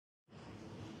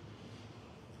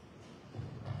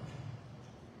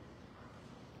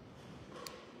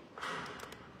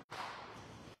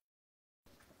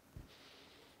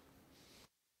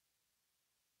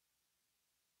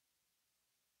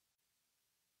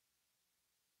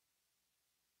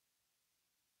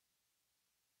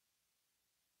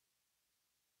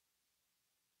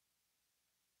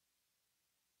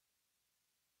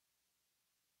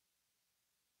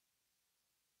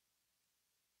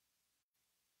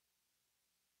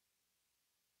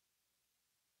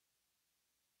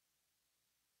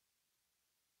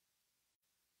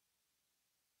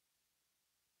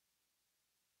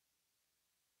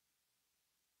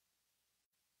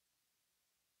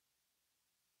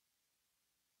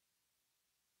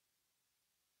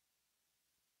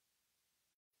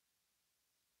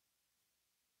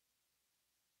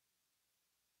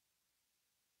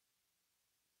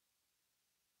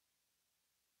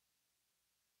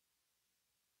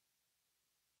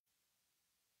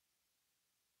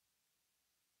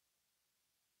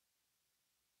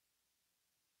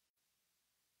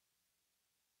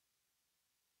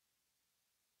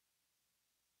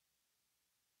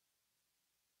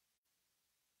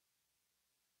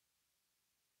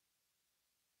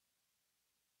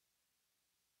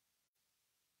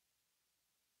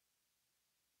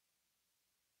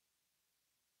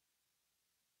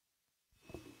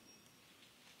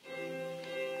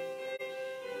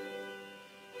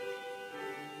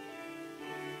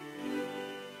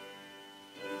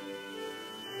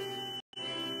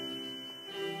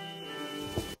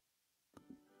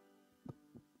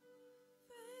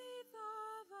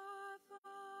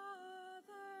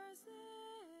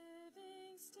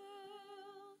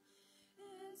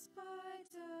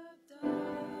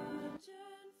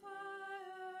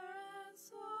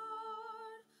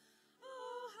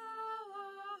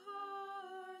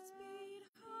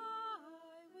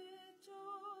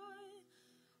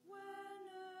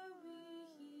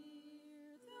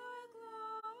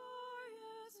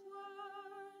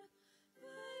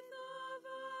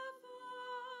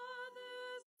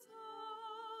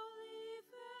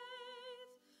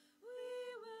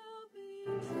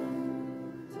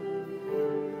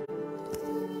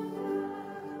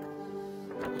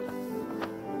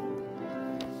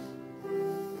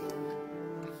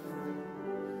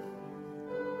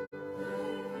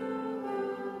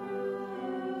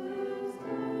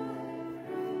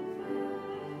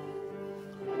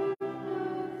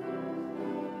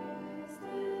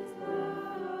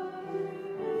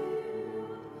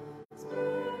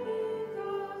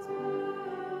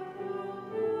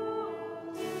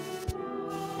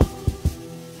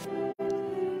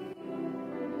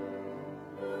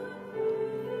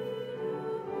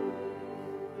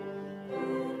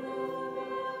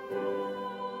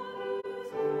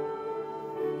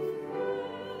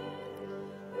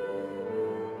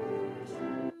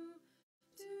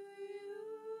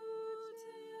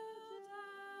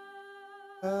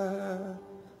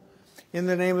In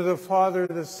the name of the Father,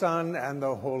 the Son, and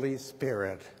the Holy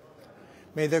Spirit.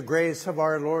 May the grace of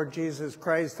our Lord Jesus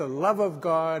Christ, the love of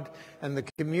God, and the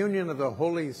communion of the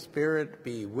Holy Spirit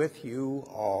be with you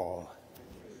all.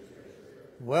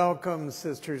 Welcome,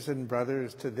 sisters and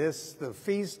brothers, to this, the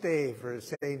feast day for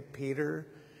St. Peter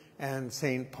and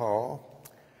St. Paul.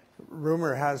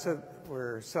 Rumor has it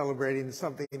we're celebrating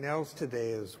something else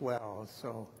today as well,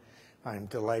 so I'm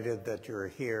delighted that you're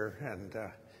here, and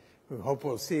we hope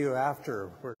we'll see you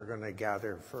after. We're going to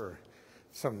gather for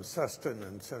some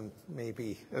sustenance and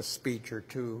maybe a speech or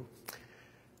two.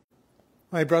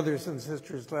 My brothers and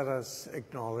sisters, let us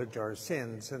acknowledge our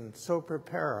sins and so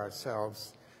prepare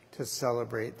ourselves to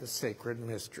celebrate the sacred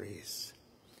mysteries.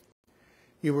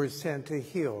 You were sent to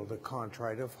heal the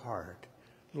contrite of heart.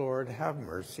 Lord, have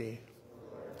mercy.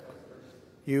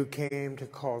 You came to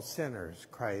call sinners.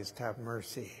 Christ, have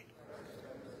mercy.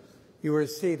 You are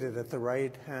seated at the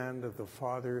right hand of the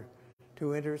Father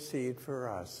to intercede for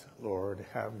us. Lord,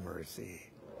 have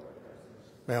mercy.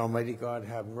 May Almighty God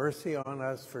have mercy on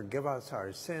us, forgive us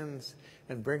our sins,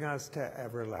 and bring us to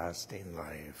everlasting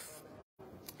life.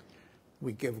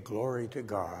 We give glory to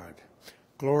God.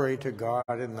 Glory to God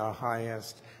in the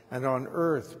highest, and on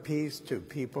earth peace to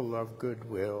people of good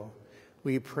will.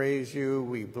 We praise you,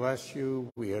 we bless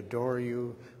you, we adore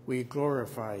you, we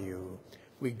glorify you.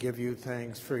 We give you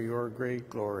thanks for your great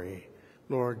glory.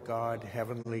 Lord God,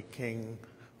 Heavenly King,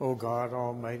 O God,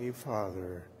 Almighty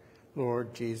Father,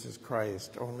 Lord Jesus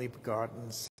Christ, only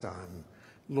begotten Son,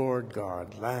 Lord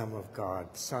God, Lamb of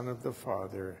God, Son of the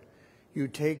Father, you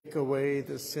take away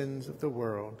the sins of the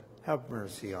world, have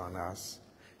mercy on us.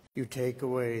 You take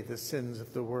away the sins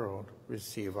of the world,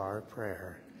 receive our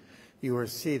prayer. You are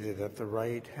seated at the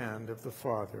right hand of the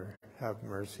Father, have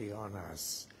mercy on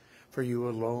us. For you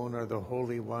alone are the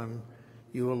Holy One,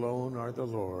 you alone are the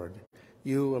Lord,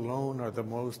 you alone are the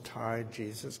Most High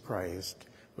Jesus Christ,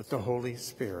 with the Holy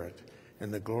Spirit,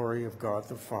 and the glory of God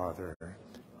the Father.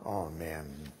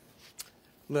 Amen.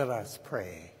 Let us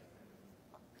pray.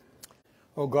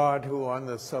 O God, who on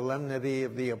the solemnity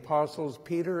of the apostles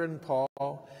Peter and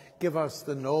Paul give us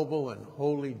the noble and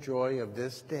holy joy of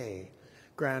this day,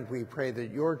 grant, we pray,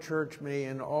 that your church may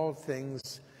in all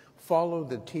things follow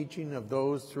the teaching of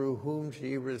those through whom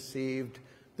she received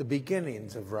the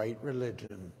beginnings of right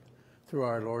religion. Through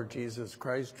our Lord Jesus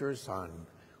Christ, your Son,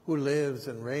 who lives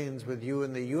and reigns with you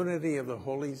in the unity of the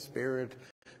Holy Spirit,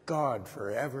 God,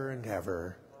 forever and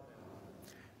ever.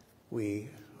 We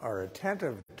are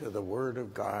attentive to the word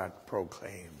of God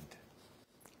proclaimed.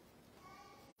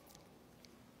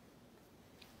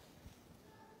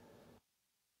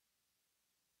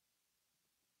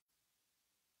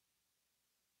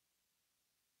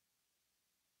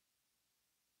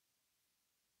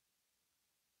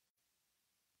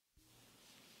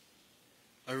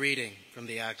 A reading from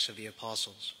the Acts of the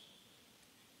Apostles.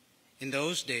 In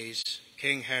those days,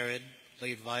 King Herod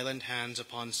laid violent hands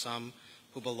upon some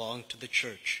who belonged to the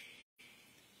church.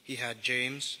 He had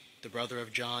James, the brother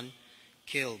of John,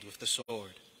 killed with the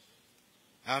sword.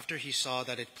 After he saw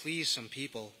that it pleased some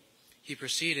people, he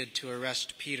proceeded to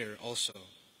arrest Peter also.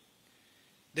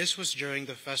 This was during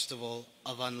the festival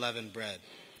of unleavened bread.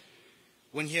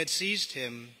 When he had seized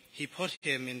him, he put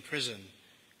him in prison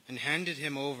and handed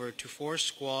him over to 4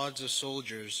 squads of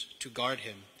soldiers to guard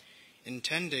him,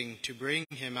 intending to bring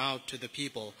him out to the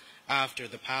people after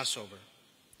the Passover.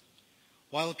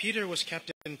 While Peter was kept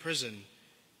in prison,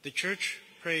 the church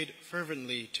prayed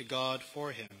fervently to God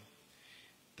for him.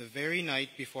 The very night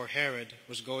before Herod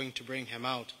was going to bring him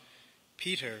out,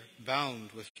 Peter,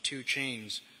 bound with 2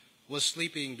 chains, was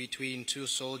sleeping between 2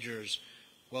 soldiers,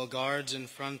 while guards in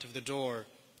front of the door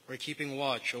were keeping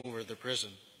watch over the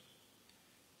prison.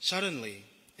 Suddenly,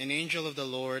 an angel of the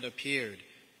Lord appeared,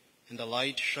 and the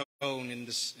light shone in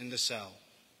the cell.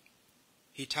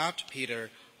 He tapped Peter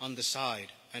on the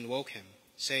side and woke him,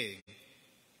 saying,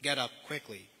 "Get up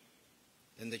quickly."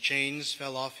 Then the chains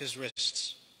fell off his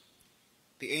wrists.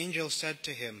 The angel said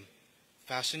to him,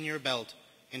 "Fasten your belt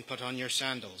and put on your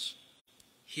sandals."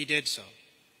 He did so.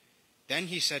 Then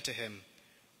he said to him,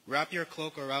 "Wrap your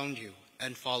cloak around you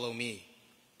and follow me."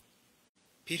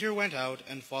 Peter went out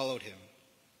and followed him.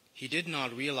 He did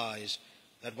not realize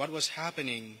that what was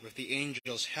happening with the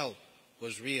angel's help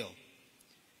was real.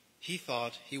 He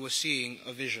thought he was seeing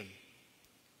a vision.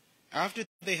 After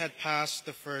they had passed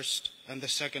the first and the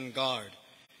second guard,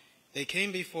 they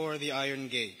came before the iron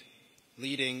gate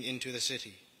leading into the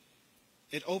city.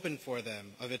 It opened for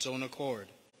them of its own accord,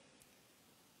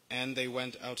 and they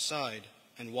went outside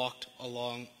and walked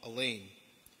along a lane,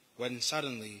 when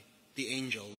suddenly the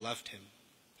angel left him.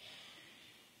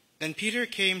 Then Peter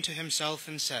came to himself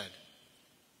and said,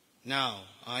 "Now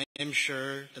I am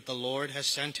sure that the Lord has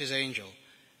sent his angel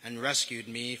and rescued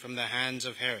me from the hands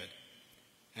of Herod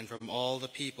and from all the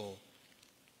people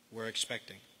were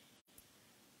expecting."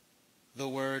 The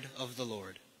word of the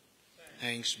Lord.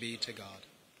 Thanks be to God.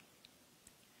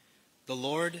 The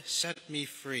Lord set me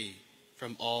free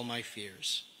from all my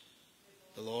fears.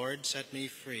 The Lord set me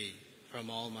free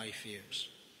from all my fears.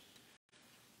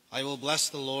 I will bless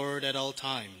the Lord at all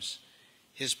times.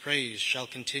 His praise shall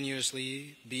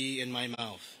continuously be in my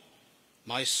mouth.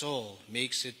 My soul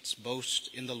makes its boast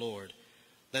in the Lord.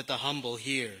 Let the humble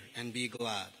hear and be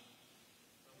glad.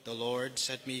 The Lord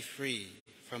set me free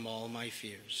from all my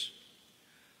fears.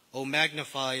 O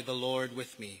magnify the Lord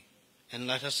with me, and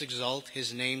let us exalt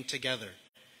his name together.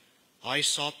 I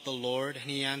sought the Lord,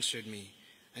 and he answered me,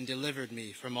 and delivered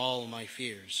me from all my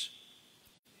fears.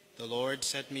 The Lord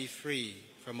set me free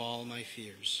from all my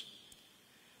fears.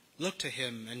 Look to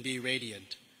him and be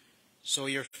radiant, so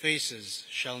your faces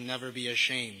shall never be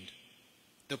ashamed.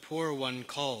 The poor one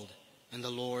called, and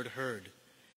the Lord heard,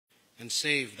 and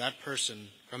saved that person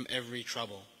from every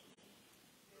trouble.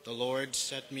 The Lord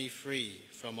set me free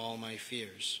from all my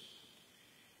fears.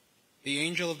 The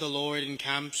angel of the Lord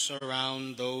encamps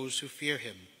around those who fear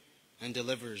him and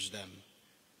delivers them.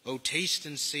 O taste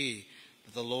and see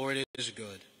that the Lord is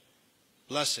good.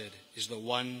 Blessed is the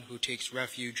one who takes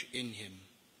refuge in him.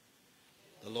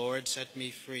 The Lord set me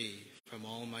free from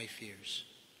all my fears.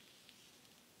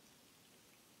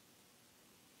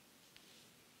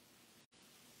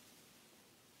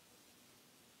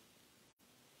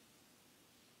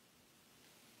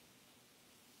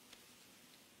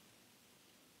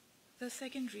 The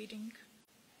second reading,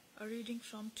 a reading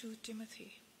from 2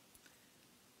 Timothy.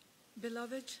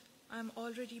 Beloved, I am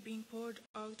already being poured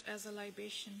out as a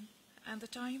libation, and the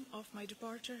time of my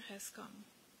departure has come.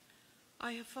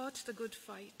 I have fought the good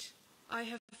fight. I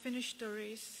have finished the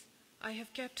race. I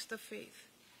have kept the faith.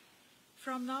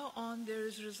 From now on there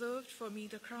is reserved for me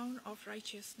the crown of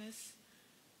righteousness,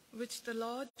 which the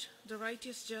Lord, the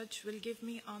righteous judge, will give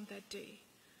me on that day,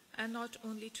 and not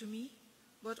only to me,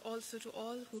 but also to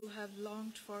all who have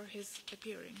longed for his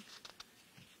appearing.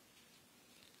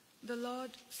 The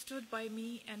Lord stood by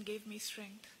me and gave me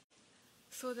strength,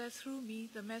 so that through me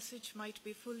the message might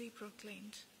be fully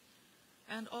proclaimed,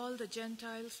 and all the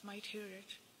Gentiles might hear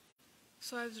it.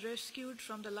 So I was rescued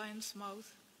from the lion's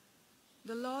mouth.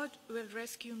 The Lord will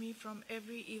rescue me from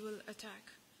every evil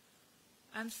attack,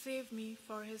 and save me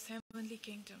for his heavenly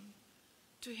kingdom.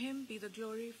 To him be the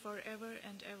glory forever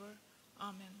and ever.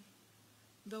 Amen.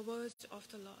 The words of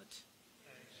the Lord.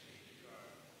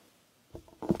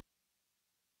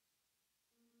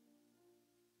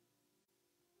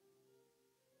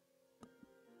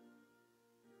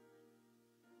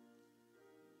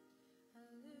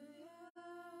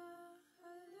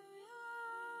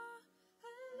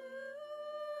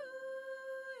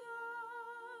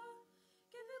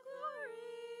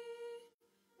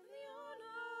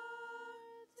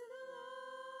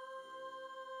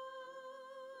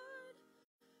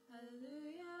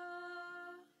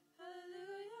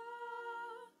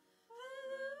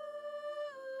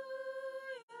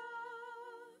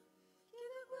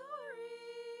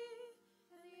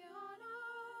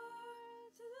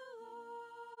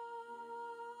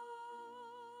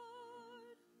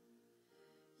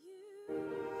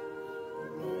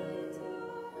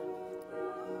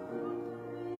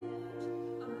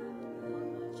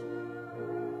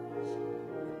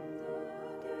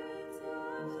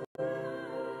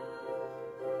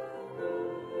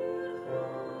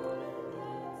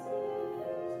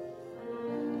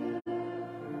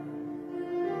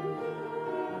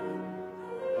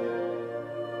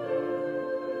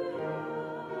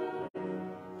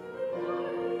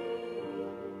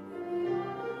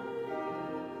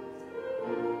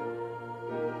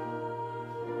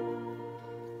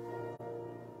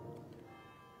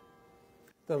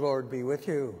 The Lord be with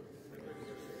you.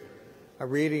 A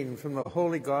reading from the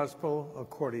Holy Gospel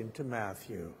according to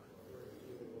Matthew.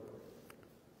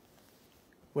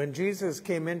 When Jesus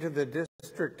came into the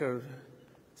district of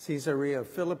Caesarea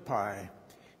Philippi,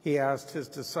 he asked his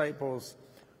disciples,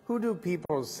 "Who do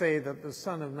people say that the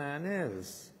Son of Man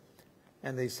is?"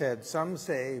 And they said, "Some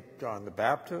say John the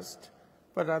Baptist,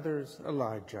 but others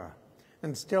Elijah,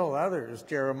 and still others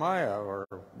Jeremiah or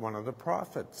one of the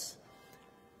prophets."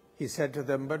 He said to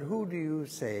them, "But who do you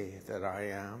say that I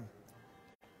am?"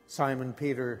 Simon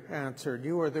Peter answered,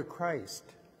 "You are the Christ,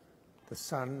 the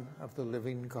Son of the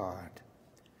living God."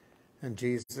 And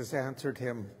Jesus answered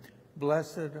him,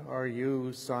 "Blessed are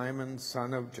you, Simon,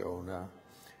 son of Jonah,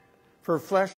 for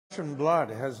flesh and blood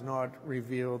has not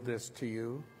revealed this to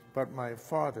you, but my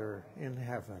Father in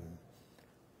heaven.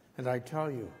 And I tell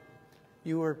you,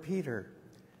 you are Peter,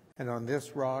 and on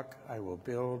this rock I will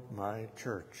build my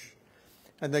church,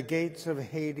 and the gates of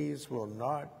Hades will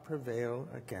not prevail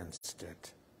against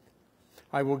it.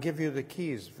 I will give you the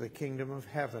keys of the kingdom of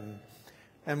heaven,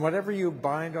 and whatever you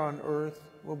bind on earth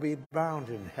will be bound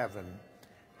in heaven,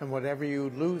 and whatever you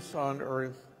loose on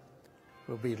earth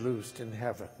will be loosed in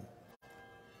heaven.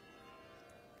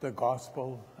 The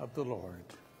Gospel of the Lord.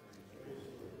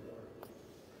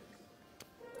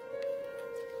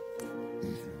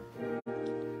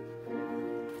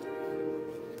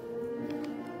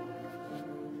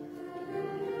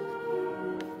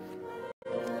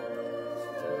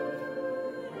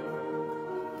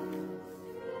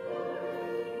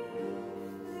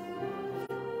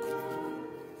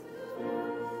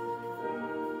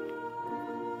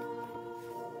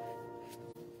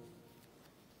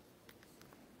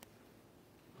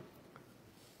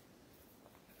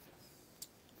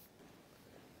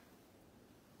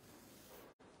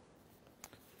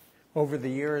 Over the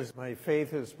years, my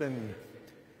faith has been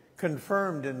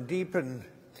confirmed and deepened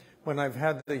when I've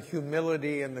had the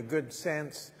humility and the good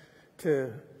sense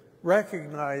to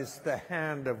recognize the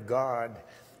hand of God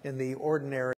in the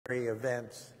ordinary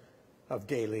events of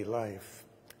daily life.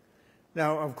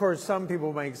 Now, of course, some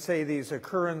people might say these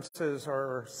occurrences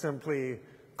are simply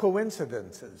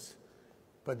coincidences.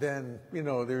 But then, you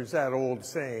know, there's that old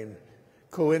saying,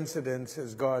 coincidence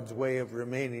is God's way of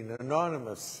remaining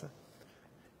anonymous.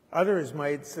 Others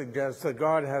might suggest that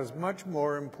God has much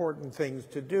more important things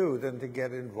to do than to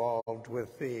get involved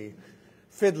with the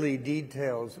fiddly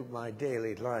details of my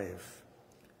daily life.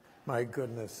 My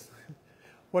goodness,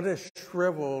 what a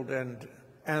shriveled and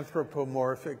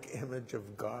anthropomorphic image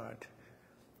of God.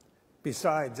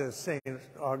 Besides, as St.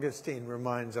 Augustine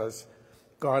reminds us,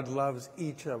 God loves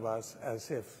each of us as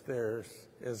if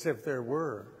there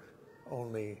were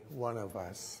only one of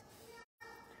us.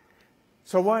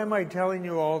 So why am I telling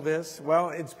you all this? Well,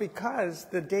 it's because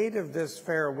the date of this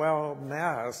farewell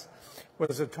Mass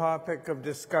was a topic of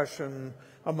discussion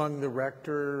among the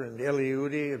rector and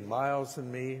Eliudi and Miles and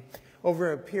me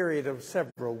over a period of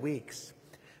several weeks.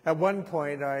 At one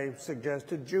point, I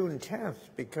suggested June 10th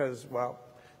because, well,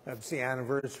 that's the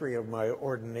anniversary of my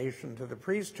ordination to the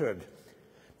priesthood.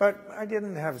 But I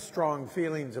didn't have strong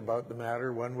feelings about the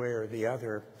matter one way or the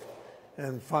other.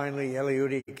 And finally,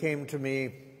 Eliudi came to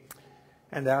me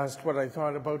and asked what I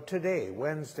thought about today,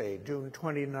 Wednesday, June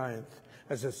 29th,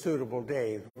 as a suitable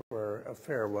day for a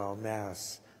farewell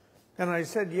Mass. And I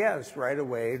said yes right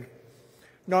away,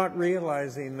 not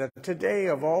realizing that today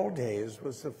of all days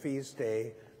was the feast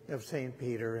day of St.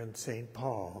 Peter and St.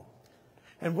 Paul.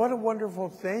 And what a wonderful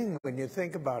thing when you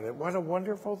think about it. What a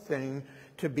wonderful thing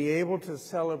to be able to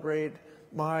celebrate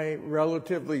my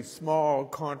relatively small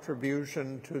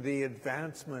contribution to the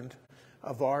advancement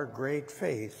of our great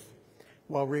faith,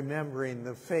 while remembering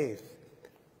the faith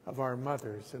of our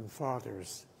mothers and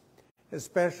fathers,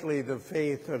 especially the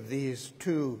faith of these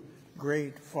two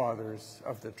great fathers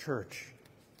of the Church,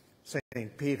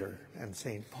 St. Peter and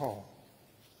St. Paul.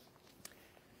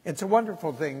 It's a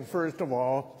wonderful thing, first of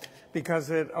all, because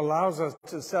it allows us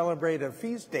to celebrate a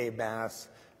feast day Mass,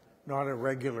 not a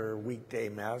regular weekday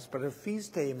Mass, but a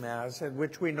feast day Mass in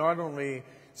which we not only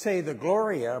say the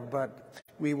Gloria, but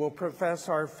we will profess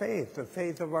our faith, the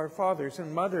faith of our fathers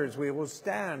and mothers. We will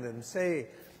stand and say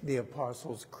the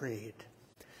Apostles' Creed.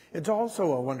 It's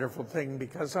also a wonderful thing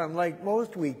because unlike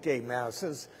most weekday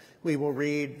Masses, we will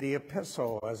read the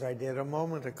epistle, as I did a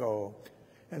moment ago.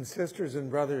 And sisters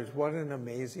and brothers, what an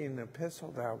amazing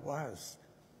epistle that was.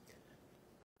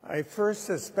 I first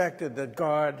suspected that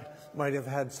God might have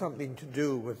had something to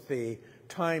do with the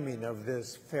timing of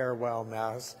this farewell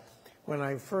Mass when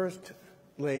I first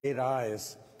laid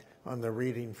eyes on the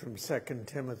reading from 2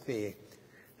 Timothy,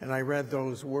 and I read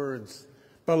those words,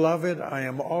 "Beloved, I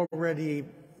am already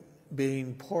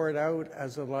being poured out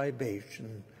as a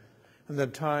libation, and the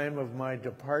time of my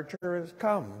departure has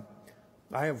come.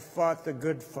 I have fought the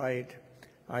good fight,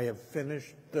 I have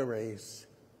finished the race,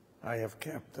 I have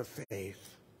kept the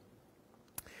faith."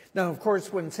 Now, of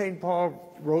course, when St.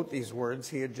 Paul wrote these words,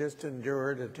 he had just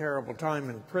endured a terrible time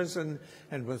in prison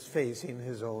and was facing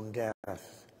his own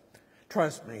death.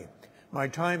 Trust me, my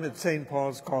time at St.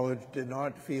 Paul's College did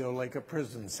not feel like a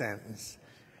prison sentence.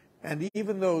 And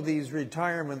even though these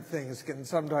retirement things can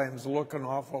sometimes look an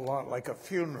awful lot like a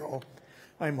funeral,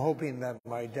 I'm hoping that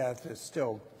my death is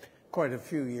still quite a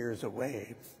few years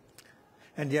away.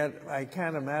 And yet, I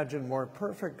can't imagine more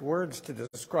perfect words to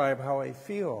describe how I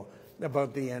feel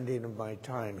about the ending of my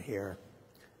time here.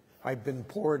 I've been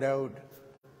poured out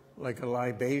like a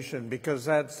libation, because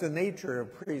that's the nature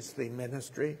of priestly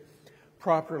ministry.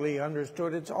 Properly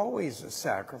understood, it's always a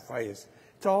sacrifice.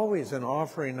 It's always an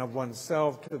offering of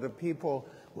oneself to the people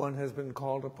one has been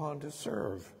called upon to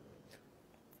serve.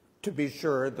 To be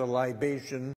sure, the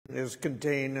libation is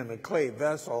contained in a clay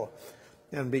vessel,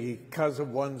 and because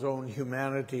of one's own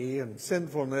humanity and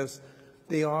sinfulness,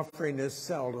 the offering is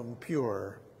seldom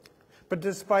pure. But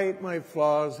despite my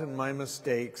flaws and my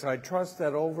mistakes, I trust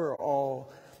that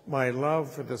overall my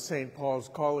love for the St. Paul's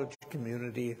College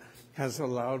community has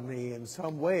allowed me in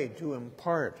some way to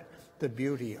impart the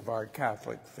beauty of our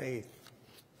Catholic faith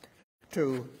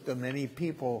to the many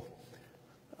people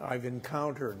I've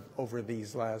encountered over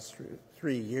these last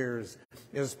 3 years,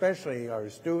 especially our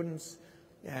students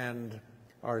and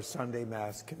our Sunday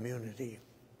Mass community.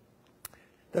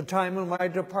 The time of my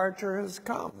departure has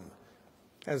come.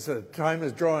 As the time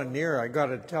is drawing near, I got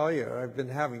to tell you, I've been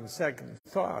having second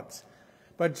thoughts.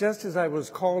 But just as I was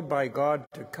called by God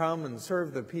to come and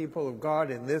serve the people of God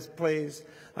in this place,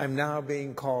 I'm now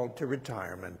being called to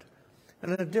retirement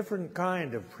and a different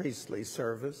kind of priestly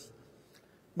service.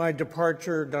 My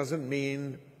departure doesn't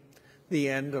mean the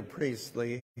end of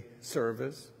priestly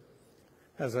service.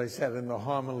 As I said in the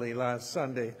homily last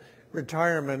Sunday,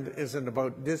 retirement isn't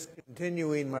about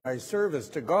discontinuing my service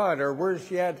to God, or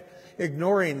worse yet,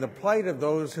 ignoring the plight of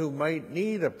those who might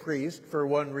need a priest for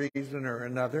one reason or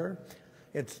another.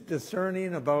 It's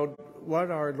discerning about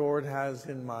what our Lord has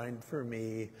in mind for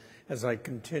me as I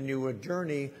continue a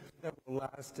journey that will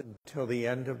last until the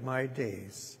end of my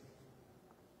days.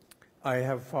 I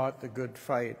have fought the good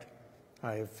fight.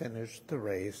 I have finished the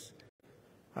race.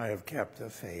 I have kept the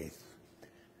faith.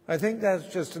 I think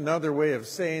that's just another way of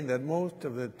saying that most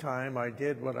of the time I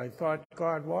did what I thought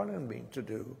God wanted me to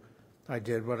do. I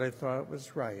did what I thought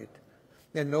was right.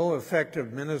 And no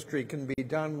effective ministry can be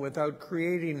done without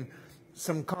creating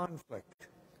some conflict.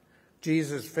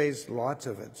 Jesus faced lots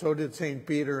of it. So did St.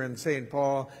 Peter and St.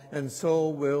 Paul, and so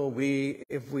will we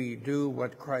if we do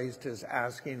what Christ is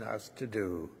asking us to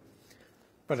do.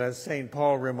 But as St.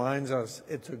 Paul reminds us,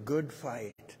 it's a good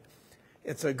fight.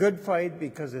 It's a good fight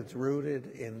because it's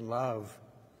rooted in love.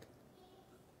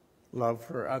 Love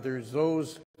for others,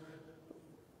 those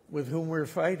with whom we're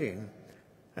fighting,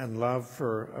 and love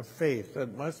for a faith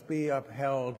that must be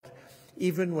upheld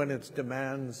even when its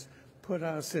demands put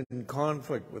us in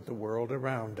conflict with the world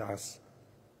around us.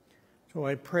 So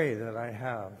I pray that I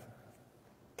have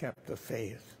kept the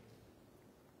faith.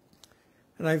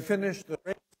 And I finished the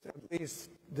race, at least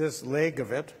this leg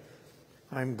of it.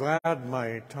 I'm glad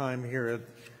my time here at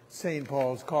St.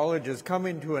 Paul's College is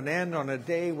coming to an end on a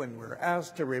day when we're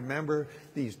asked to remember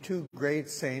these two great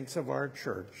saints of our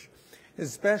church,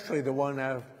 especially the one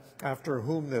after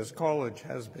whom this college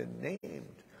has been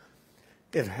named.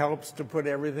 It helps to put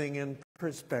everything in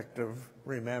perspective,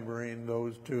 remembering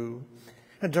those two,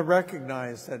 and to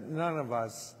recognize that none of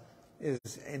us is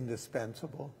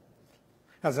indispensable.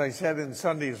 As I said in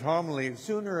Sunday's homily,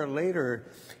 sooner or later,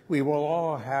 we will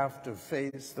all have to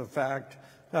face the fact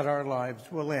that our lives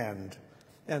will end,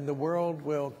 and the world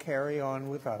will carry on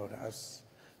without us.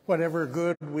 Whatever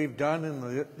good we've done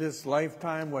in this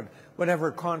lifetime,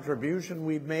 whatever contribution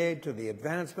we've made to the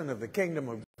advancement of the kingdom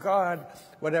of God,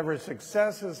 whatever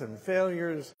successes and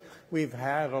failures we've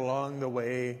had along the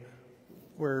way,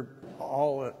 we're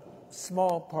all a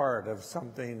small part of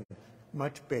something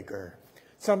much bigger,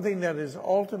 something that is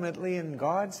ultimately in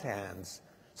God's hands,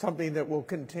 something that will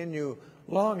continue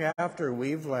long after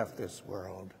we've left this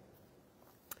world.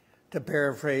 To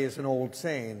paraphrase an old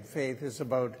saying, faith is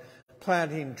about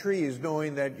planting trees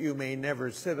knowing that you may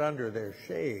never sit under their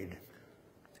shade.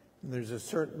 And there's a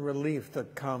certain relief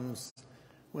that comes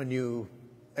when you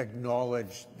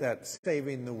acknowledge that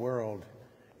saving the world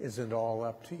isn't all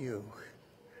up to you.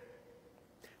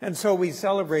 And so we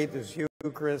celebrate this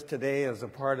Eucharist today as a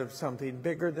part of something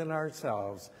bigger than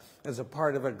ourselves, as a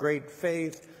part of a great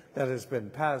faith that has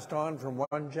been passed on from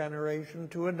one generation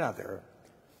to another.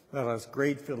 Let us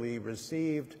gratefully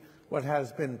receive what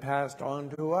has been passed on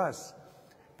to us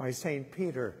by St.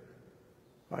 Peter,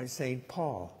 by St.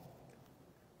 Paul,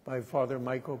 by Father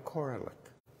Michael Koralik,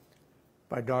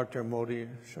 by Dr. Modi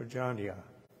Shojania,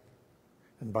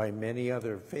 and by many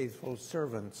other faithful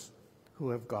servants who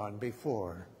have gone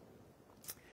before.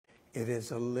 It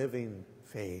is a living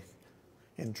faith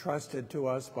entrusted to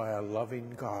us by a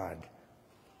loving God,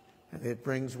 and it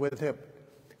brings with it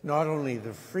not only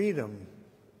the freedom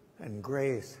and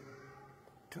grace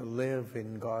to live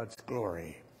in God's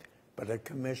glory, but a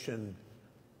commission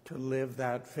to live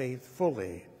that faith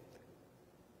fully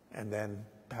and then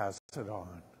pass it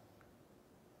on.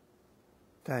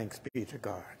 Thanks be to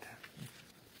God.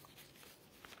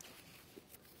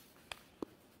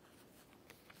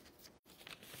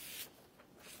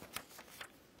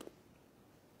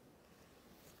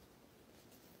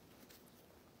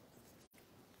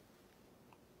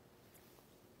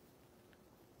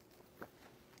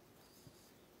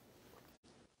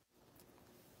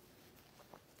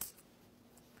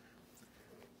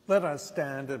 Let us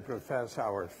stand and profess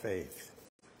our faith.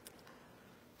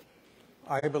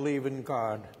 I believe in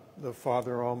God, the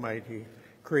Father Almighty,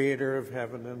 creator of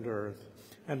heaven and earth,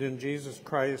 and in Jesus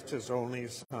Christ, his only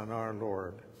Son, our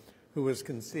Lord, who was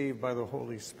conceived by the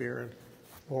Holy Spirit,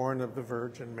 born of the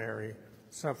Virgin Mary,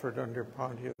 suffered under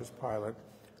Pontius Pilate,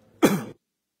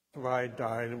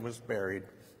 died, and was buried.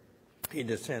 He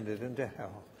descended into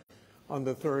hell. On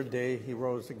the third day he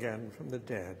rose again from the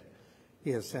dead.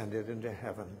 He ascended into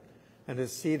heaven and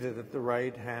is seated at the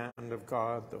right hand of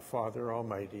God, the Father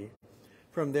Almighty.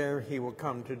 From there he will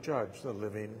come to judge the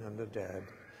living and the dead.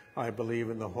 I believe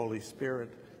in the Holy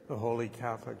Spirit, the Holy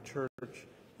Catholic Church,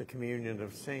 the communion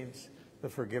of saints, the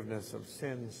forgiveness of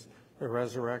sins, the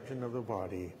resurrection of the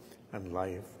body, and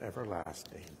life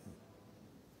everlasting.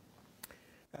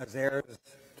 As heirs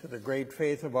to the great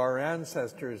faith of our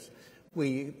ancestors,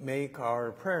 we make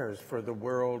our prayers for the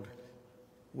world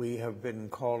we have been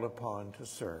called upon to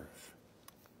serve.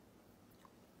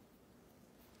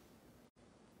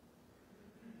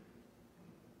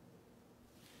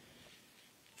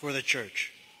 For the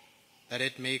Church, that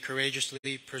it may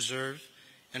courageously preserve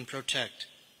and protect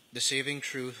the saving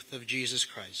truth of Jesus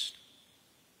Christ.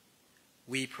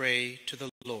 We pray to the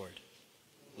Lord.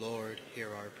 Lord,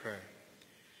 hear our prayer.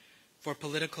 For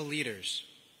political leaders,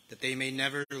 that they may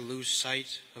never lose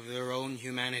sight of their own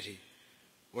humanity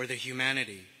or the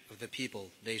humanity of the people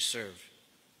they serve.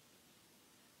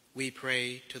 We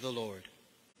pray to the Lord.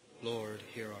 Lord,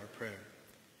 hear our prayer.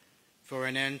 For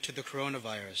an end to the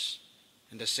coronavirus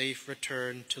and a safe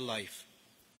return to life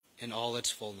in all its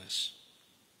fullness.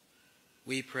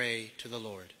 We pray to the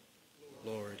Lord.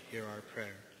 Lord, hear our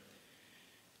prayer.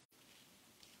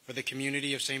 For the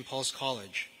community of St. Paul's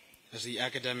College, as the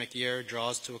academic year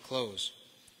draws to a close,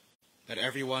 that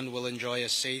everyone will enjoy a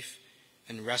safe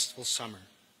and restful summer.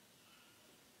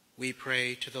 We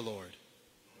pray to the Lord.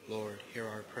 Lord, hear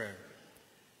our prayer.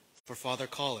 For Father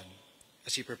Colin,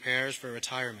 as he prepares for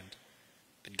retirement,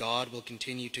 that God will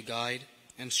continue to guide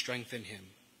and strengthen him.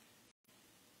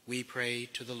 We pray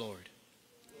to the Lord.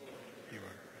 Hear our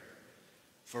prayer.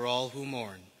 For all who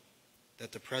mourn,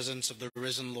 that the presence of the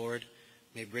risen Lord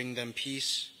may bring them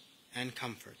peace and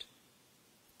comfort.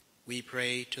 We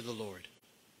pray to the Lord.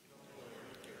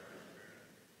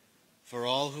 For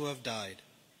all who have died,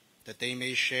 that they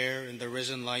may share in the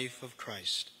risen life of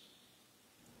Christ.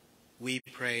 We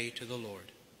pray to the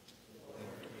Lord.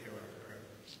 Lord, hear our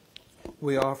prayer.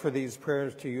 We offer these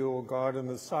prayers to you, O God, in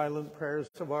the silent prayers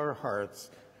of our hearts,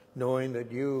 knowing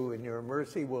that you in your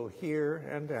mercy will hear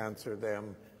and answer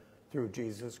them through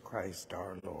Jesus Christ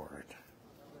our Lord.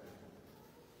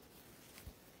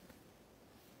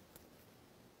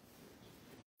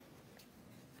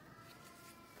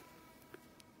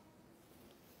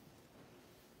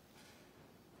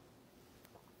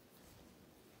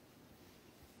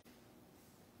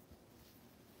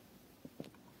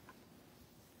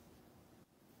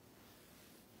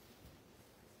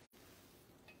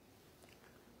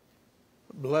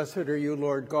 Blessed are you,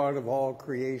 Lord God of all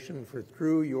creation, for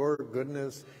through your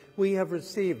goodness we have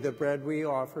received the bread we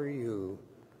offer you,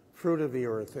 fruit of the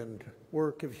earth and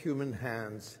work of human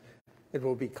hands. It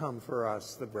will become for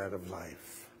us the bread of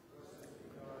life.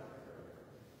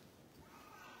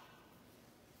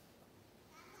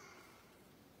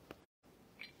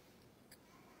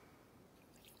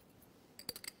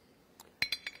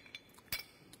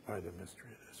 By the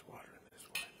mystery of this water and this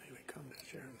wine, may we come to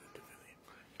share in the divinity,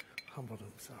 humbled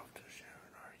himself to share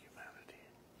in our humanity.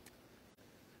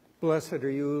 Blessed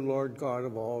are you, Lord God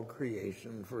of all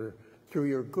creation, for through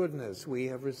your goodness we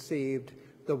have received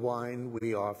the wine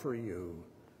we offer you.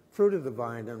 Fruit of the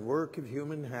vine and work of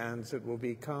human hands, it will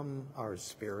become our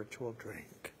spiritual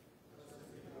drink.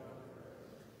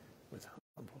 With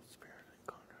humble spirit and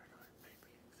contrite heart, may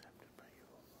be accepted by you,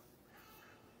 O Lord.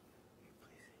 Be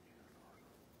pleasing you,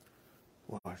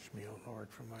 Lord. Wash me, O Lord,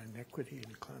 from my iniquity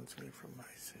and cleanse me from my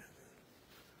sin.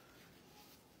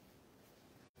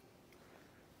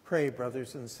 Pray,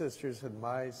 brothers and sisters, that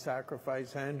my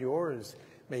sacrifice and yours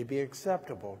may be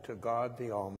acceptable to God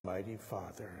the Almighty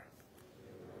Father.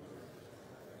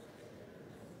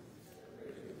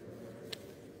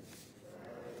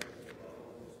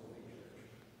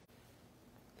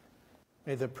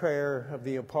 May the prayer of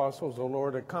the apostles, O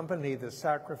Lord, accompany the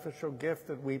sacrificial gift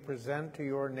that we present to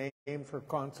your name for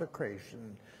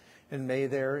consecration, and may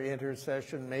their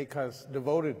intercession make us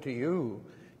devoted to you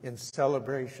in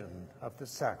celebration of the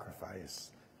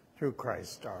sacrifice through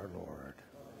Christ our Lord.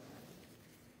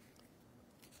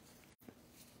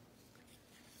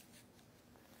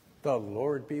 The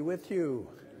Lord be with you.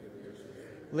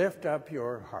 Lift up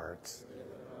your hearts.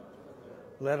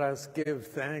 let us give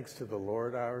thanks to the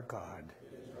Lord our God.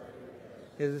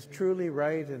 It is truly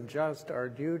right and just, our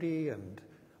duty and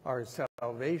our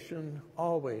salvation,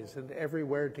 always and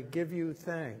everywhere, to give you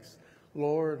thanks,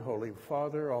 Lord, Holy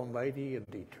Father, Almighty and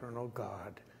eternal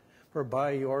God. For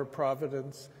by your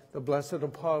providence, the blessed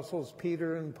apostles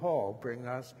Peter and Paul bring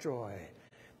us joy.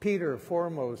 Peter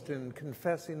foremost in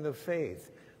confessing the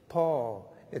faith,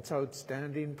 Paul, its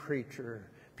outstanding preacher.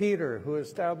 Peter, who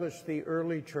established the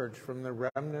early church from the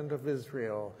remnant of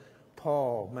Israel.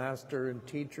 Paul, master and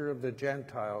teacher of the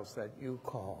Gentiles that you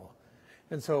call.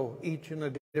 And so each in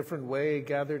a different way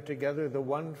gathered together the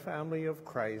one family of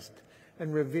Christ,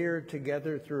 and revered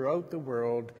together throughout the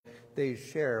world, they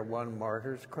share one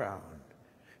martyr's crown.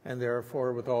 And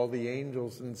therefore with all the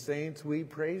angels and saints we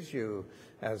praise you,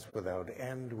 as without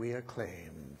end we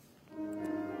acclaim.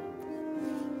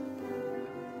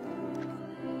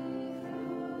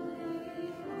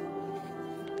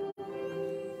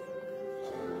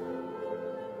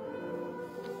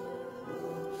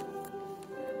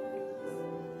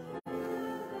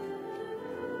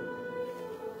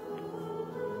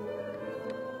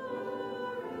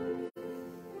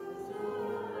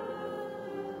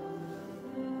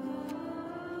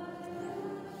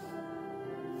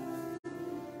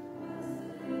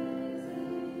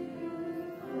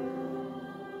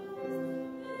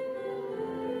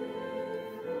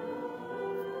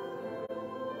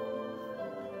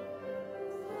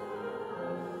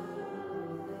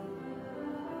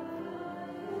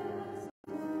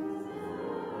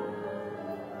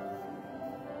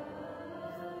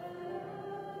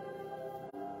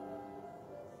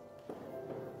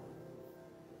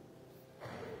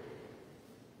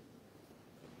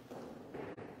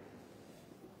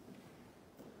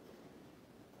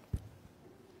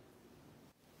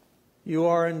 You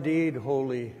are indeed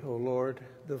holy, O Lord,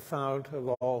 the fount of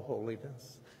all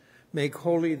holiness. Make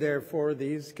holy, therefore,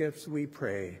 these gifts, we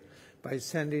pray, by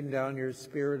sending down your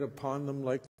Spirit upon them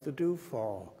like the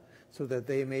dewfall, so that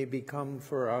they may become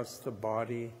for us the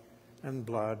body and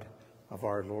blood of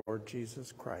our Lord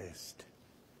Jesus Christ.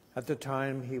 At the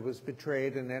time he was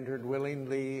betrayed and entered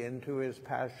willingly into his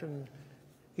passion,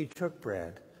 he took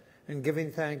bread, and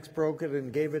giving thanks, broke it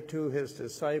and gave it to his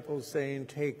disciples, saying,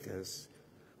 "Take this,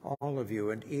 all of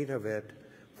you, and eat of it,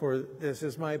 for this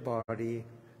is my body,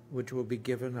 which will be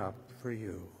given up for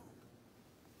you."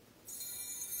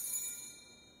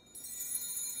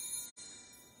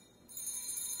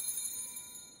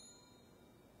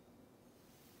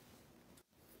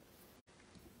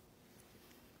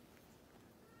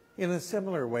 In a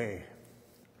similar way,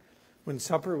 when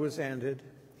supper was ended,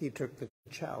 he took the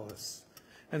chalice,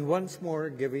 and once more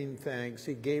giving thanks,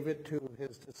 he gave it to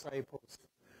his disciples,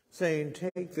 saying,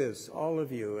 "Take this, all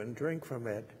of you, and drink from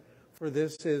it, for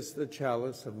this is the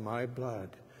chalice of my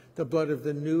blood, the blood of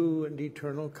the new and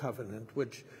eternal covenant,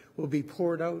 which will be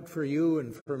poured out for you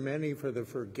and for many for the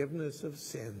forgiveness of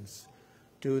sins.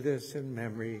 Do this in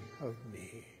memory of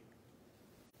me."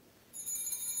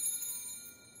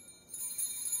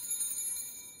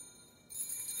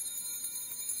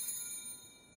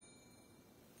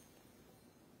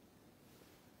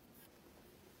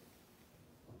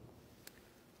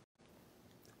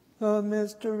 The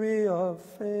mystery of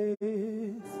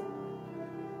faith.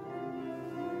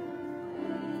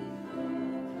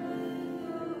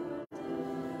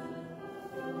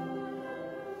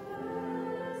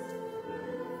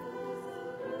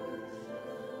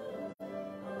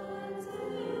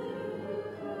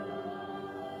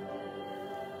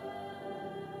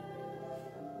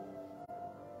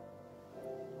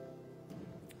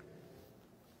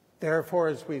 Therefore,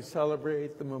 as we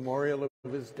celebrate the memorial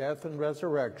of his death and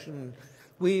resurrection,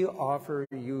 we offer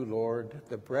you, Lord,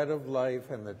 the bread of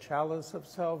life and the chalice of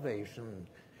salvation,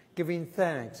 giving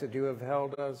thanks that you have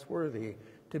held us worthy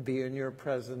to be in your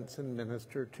presence and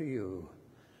minister to you.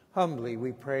 Humbly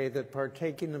we pray that,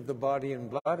 partaking of the body and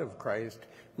blood of Christ,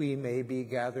 we may be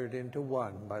gathered into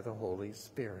one by the Holy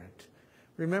Spirit.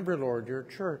 Remember, Lord, your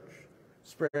church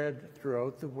spread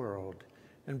throughout the world,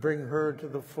 and bring her to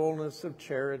the fullness of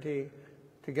charity,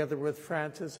 together with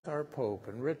Francis our Pope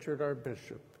and Richard our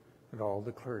Bishop and all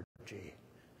the clergy.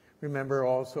 Remember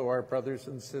also our brothers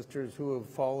and sisters who have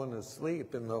fallen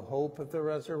asleep in the hope of the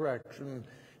resurrection,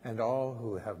 and all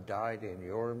who have died in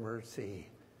your mercy.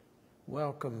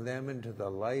 Welcome them into the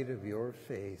light of your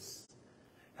face.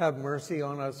 Have mercy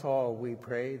on us all, we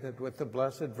pray, that with the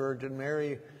Blessed Virgin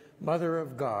Mary, Mother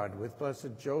of God, with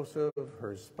blessed Joseph,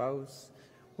 her spouse,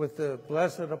 with the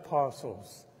blessed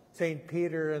apostles, St.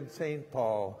 Peter and St.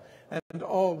 Paul, and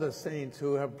all the saints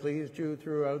who have pleased you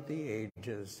throughout the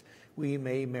ages, we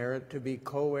may merit to be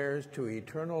co-heirs to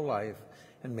eternal life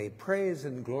and may praise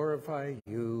and glorify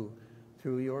you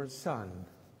through your Son,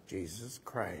 Jesus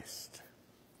Christ.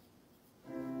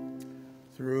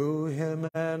 Through him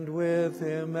and with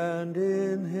him and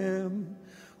in him,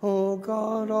 O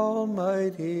God,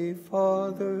 Almighty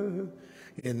Father,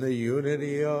 in the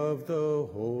unity of the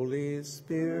Holy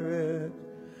Spirit,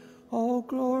 all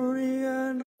glory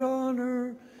and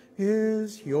honor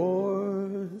is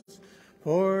yours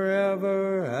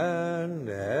forever and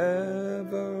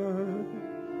ever.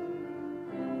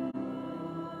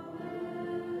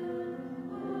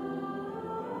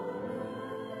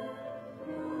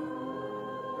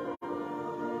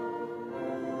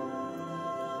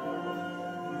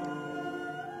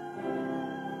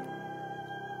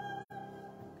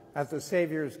 At the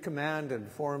Savior's command and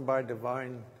formed by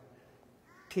divine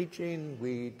teaching,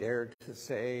 we dare to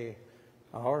say,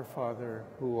 Our Father,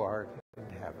 who art in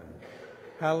heaven,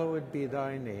 hallowed be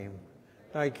thy name.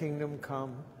 Thy kingdom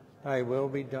come, thy will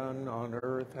be done on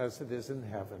earth as it is in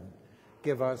heaven.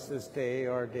 Give us this day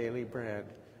our daily bread,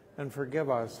 and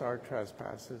forgive us our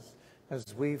trespasses,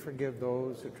 as we forgive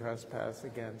those who trespass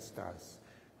against us.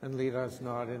 And lead us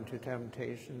not into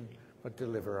temptation, but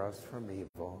deliver us from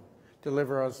evil.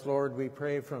 Deliver us, Lord, we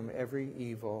pray, from every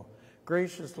evil.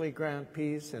 Graciously grant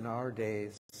peace in our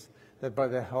days, that by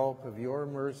the help of your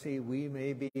mercy we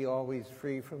may be always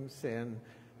free from sin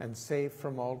and safe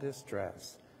from all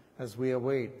distress, as we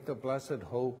await the blessed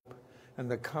hope and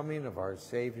the coming of our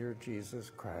Savior, Jesus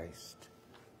Christ.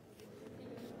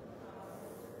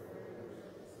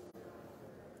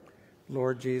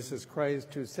 Lord Jesus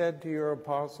Christ, who said to your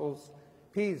apostles,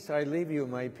 Peace I leave you,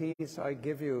 my peace I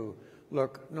give you.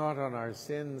 Look not on our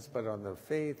sins, but on the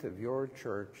faith of your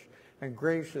church, and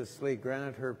graciously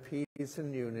grant her peace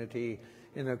and unity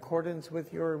in accordance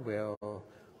with your will,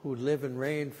 who live and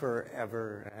reign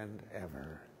forever and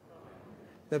ever.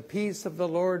 The peace of the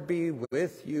Lord be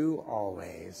with you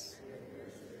always.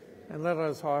 And let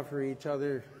us offer each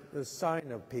other the sign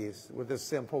of peace with a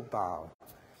simple bow.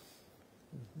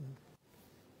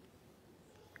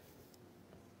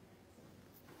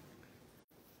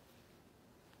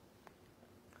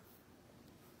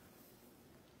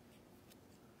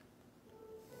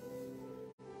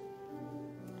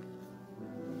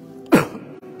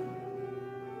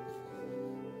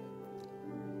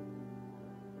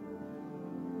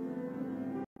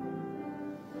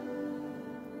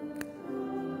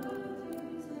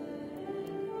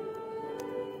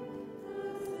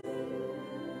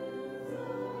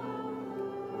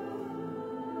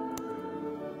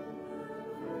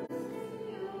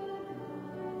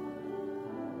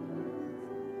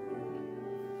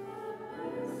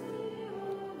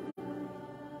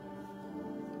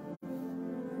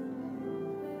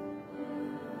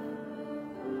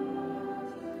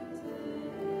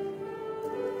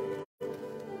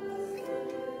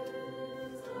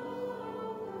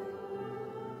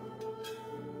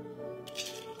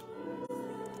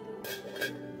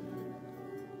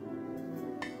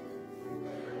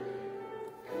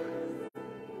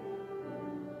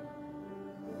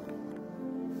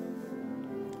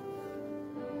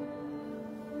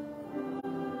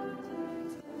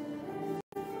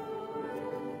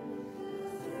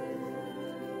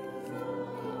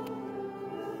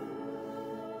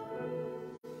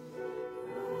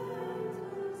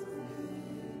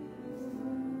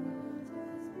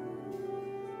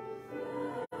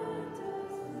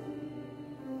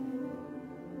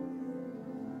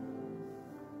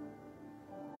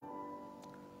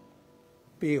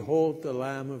 Behold the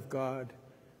Lamb of God.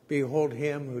 Behold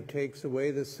him who takes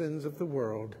away the sins of the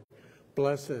world.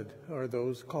 Blessed are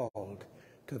those called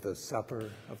to the supper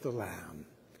of the Lamb.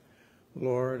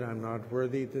 Lord, I'm not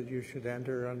worthy that you should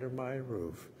enter under my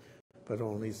roof, but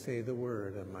only say the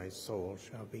word, and my soul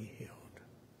shall be healed.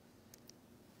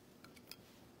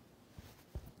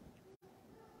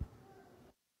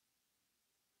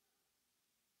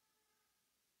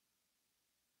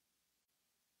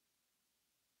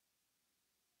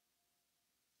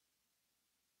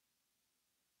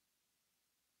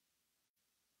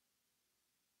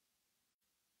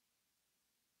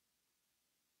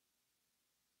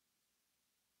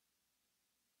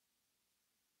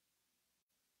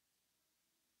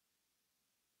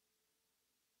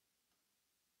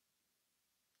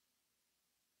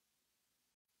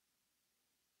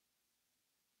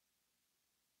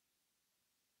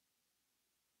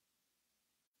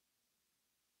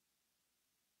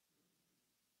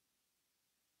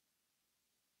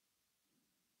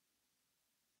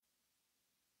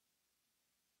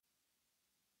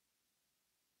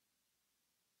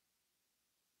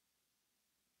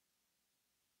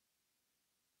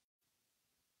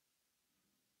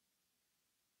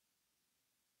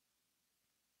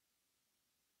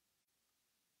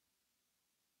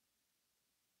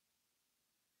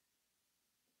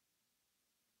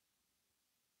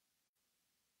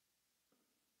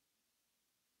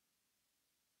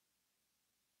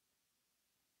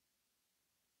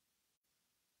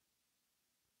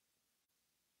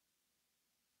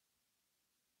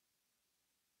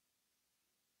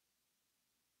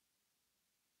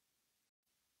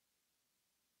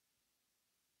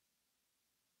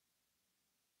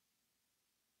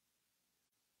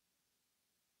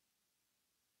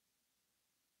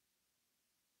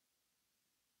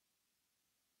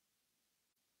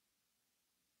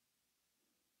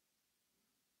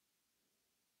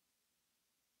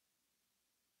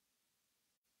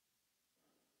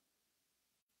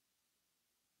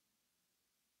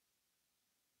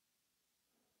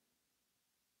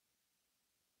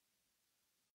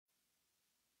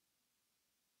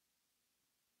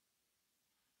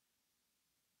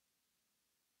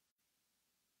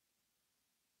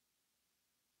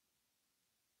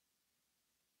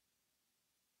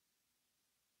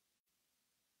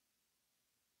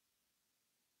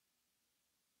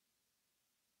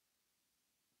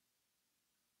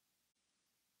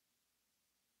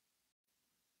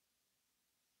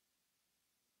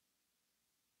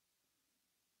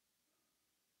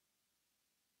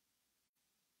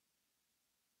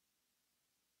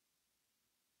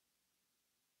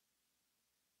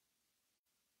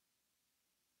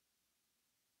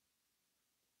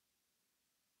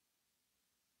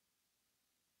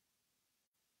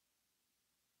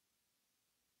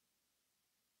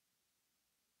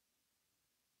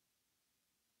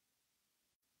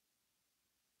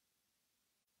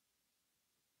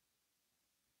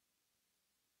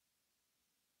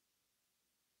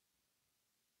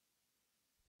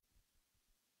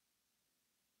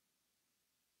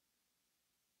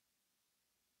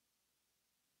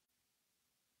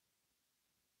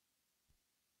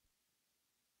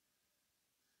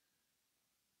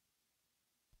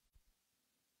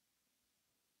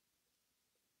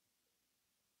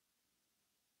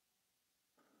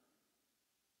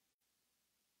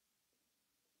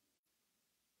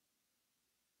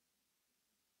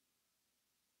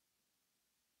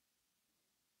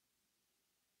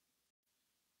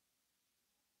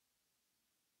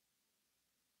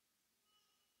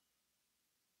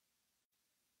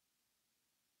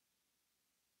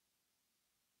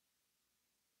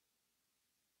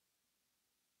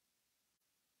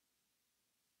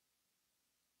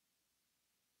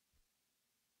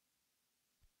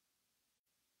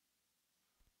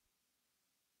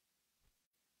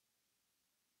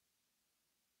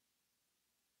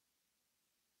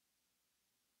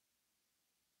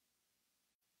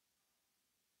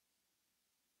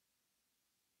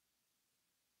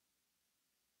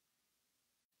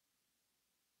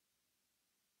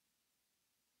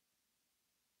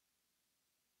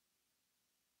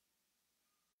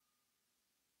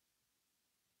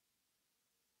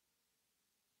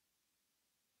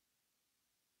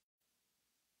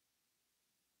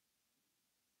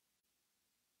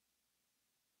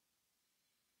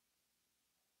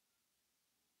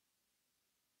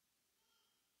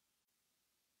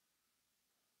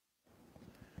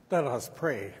 Let us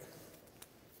pray.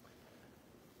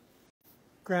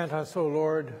 Grant us, O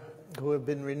Lord, who have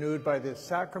been renewed by this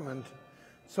sacrament,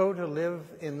 so to live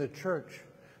in the church,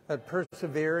 that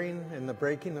persevering in the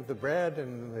breaking of the bread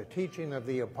and the teaching of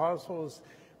the apostles,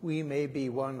 we may be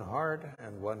one heart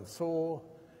and one soul,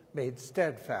 made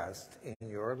steadfast in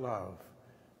your love,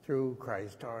 through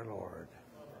Christ our Lord.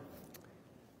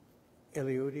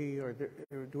 Eliudi,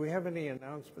 do we have any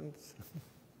announcements?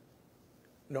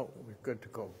 No, we're good to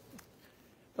go.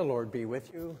 The Lord be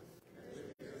with you.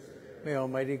 May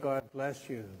Almighty God bless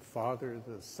you, the Father,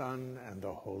 the Son, and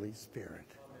the Holy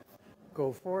Spirit.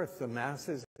 Go forth, the Mass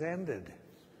is ended.